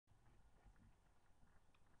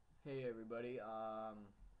Hey everybody,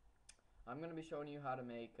 I'm going to be showing you how to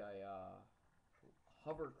make a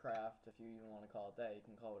hovercraft, if you even want to call it that. You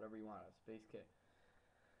can call it whatever you want, a space kit.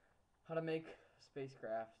 How to make a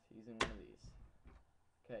spacecraft using one of these.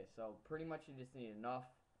 Okay, so pretty much you just need enough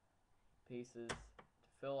pieces to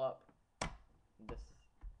fill up this.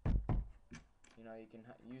 You can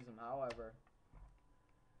use them however.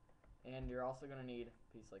 And you're also going to need a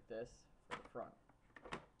piece like this for the front.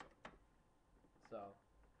 So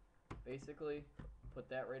basically, put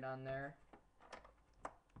that right on there.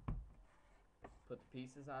 Put the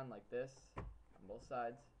pieces on like this on both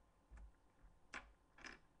sides.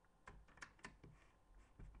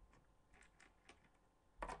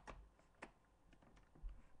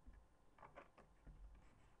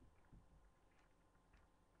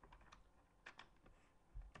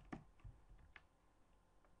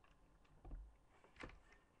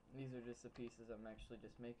 These are just the pieces. I'm actually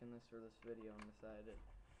just making this for this video and decided to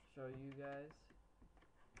show you guys.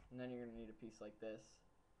 And then you're going to need a piece like this,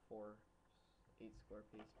 4/8 square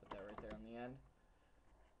piece. Put that right there on the end.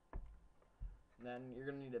 And then you're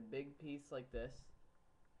going to need a big piece like this,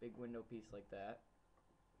 big window piece like that.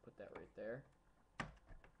 Put that right there.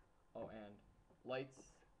 Oh, and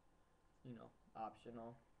lights,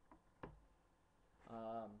 optional.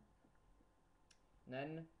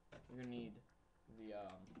 Then you're going to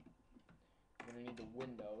need the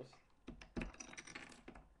windows.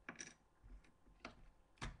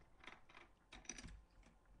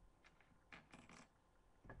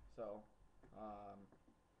 So,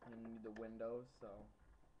 you need the windows, so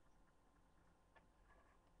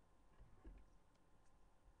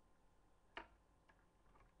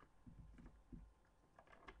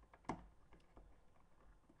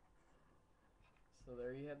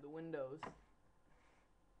there you have the windows.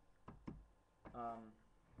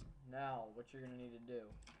 Now what you're gonna need to do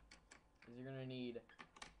is you're gonna need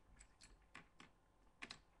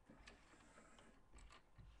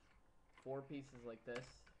 4 pieces like this.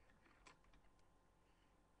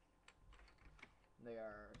 They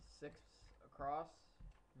are 6 across.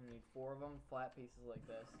 You need 4 of them, flat pieces like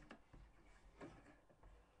this.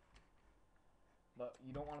 But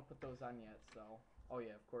you don't want to put those on yet, so oh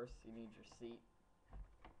yeah, of course you need your seat.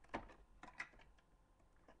 Put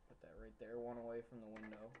that right there, one away from the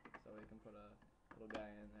window, so we can put a little guy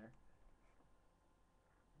in there.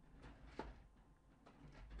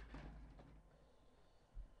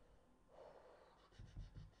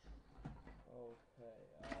 Okay,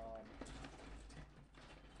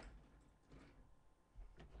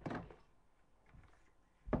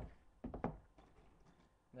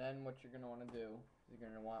 then what you're going to want to do is you're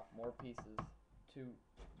going to want more pieces, 2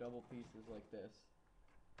 double pieces like this.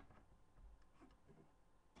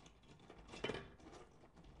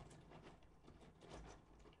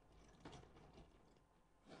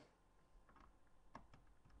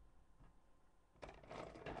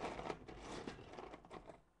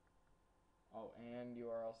 Oh, and you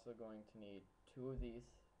are also going to need 2 of these.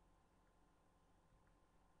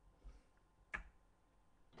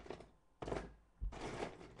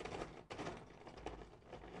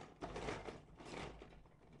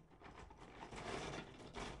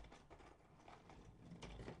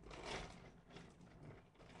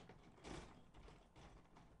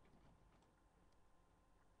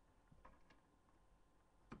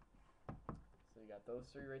 So you got those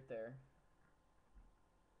 3 right there.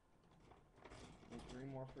 And 3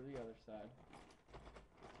 more for the other side.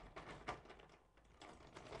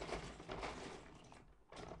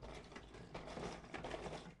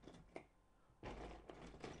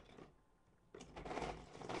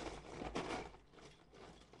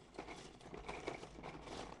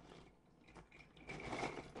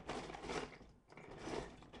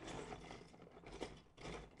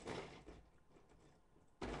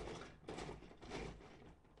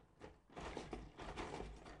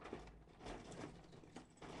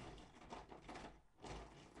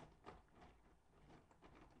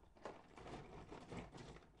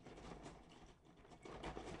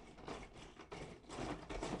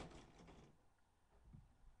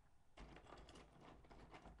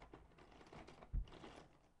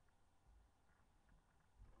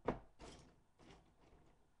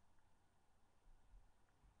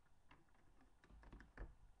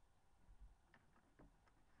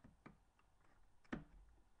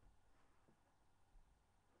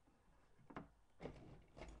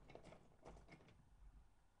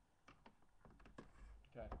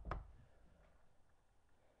 Okay.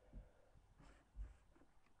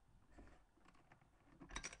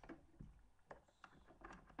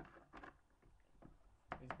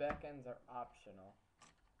 These back ends are optional.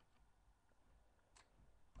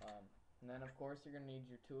 And then of course you're going to need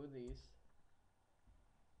your 2 of these.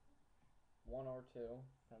 1 or 2,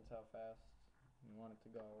 depends how fast you want it to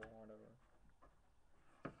go or whatever.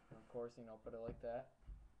 And of course, you know, put it like that.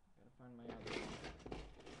 Gotta find my other one.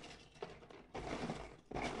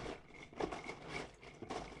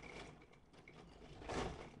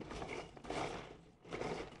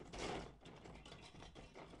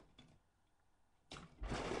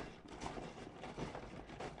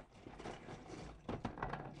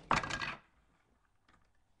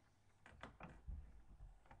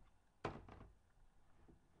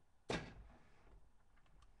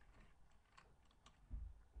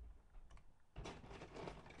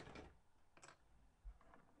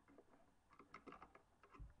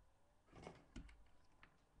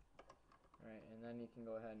 Alright, and then you can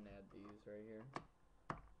go ahead and add these right here.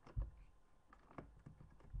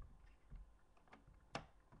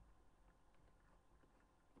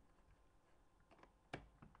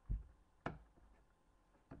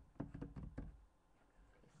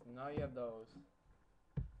 So now you have those.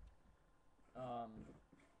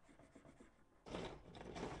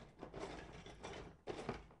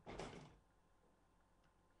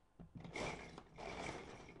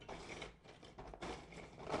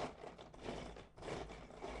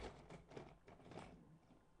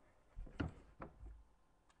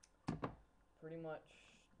 Pretty much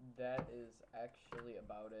that is actually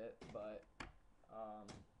about it, but I'm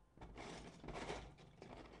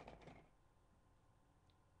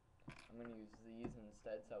going to use these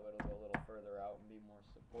instead so it'll go a little further out and be more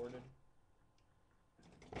supported.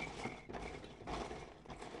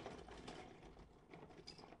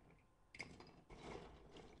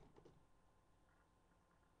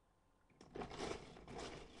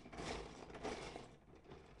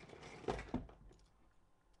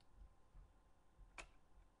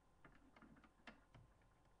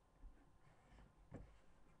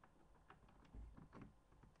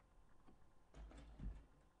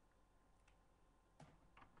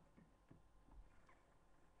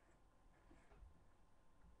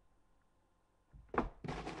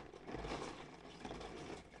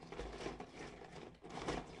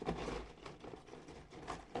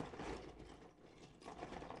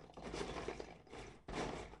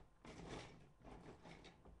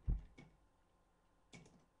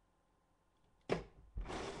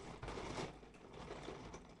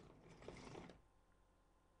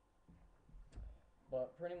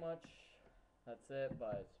 But pretty much that's it,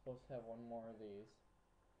 but it's supposed to have one more of these.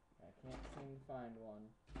 I can't seem to find one.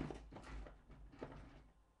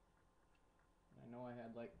 I know I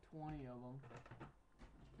had like 20 of them.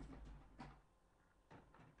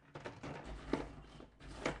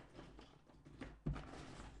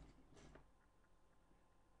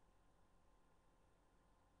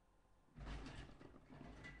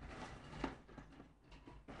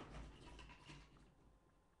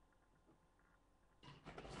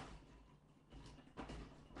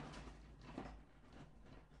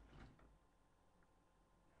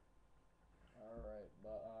 Alright,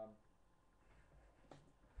 but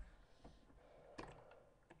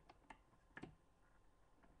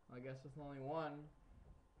I guess with only one,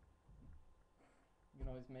 you can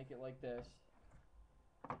always make it like this.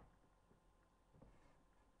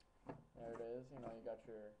 There it is, you know, you got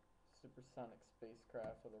your supersonic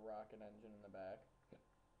spacecraft with a rocket engine in the back.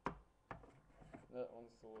 That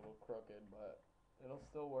one's a little crooked, but it'll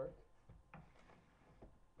still work.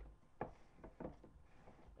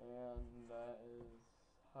 And that is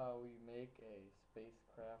how we make a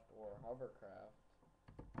spacecraft or hovercraft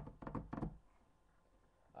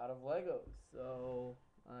out of Legos. So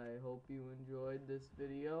I hope you enjoyed this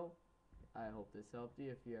video. I hope this helped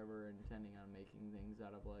you if you're ever intending on making things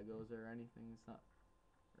out of Legos or anything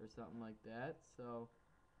or something like that. So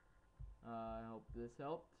I hope this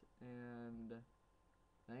helped, and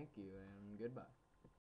thank you and goodbye.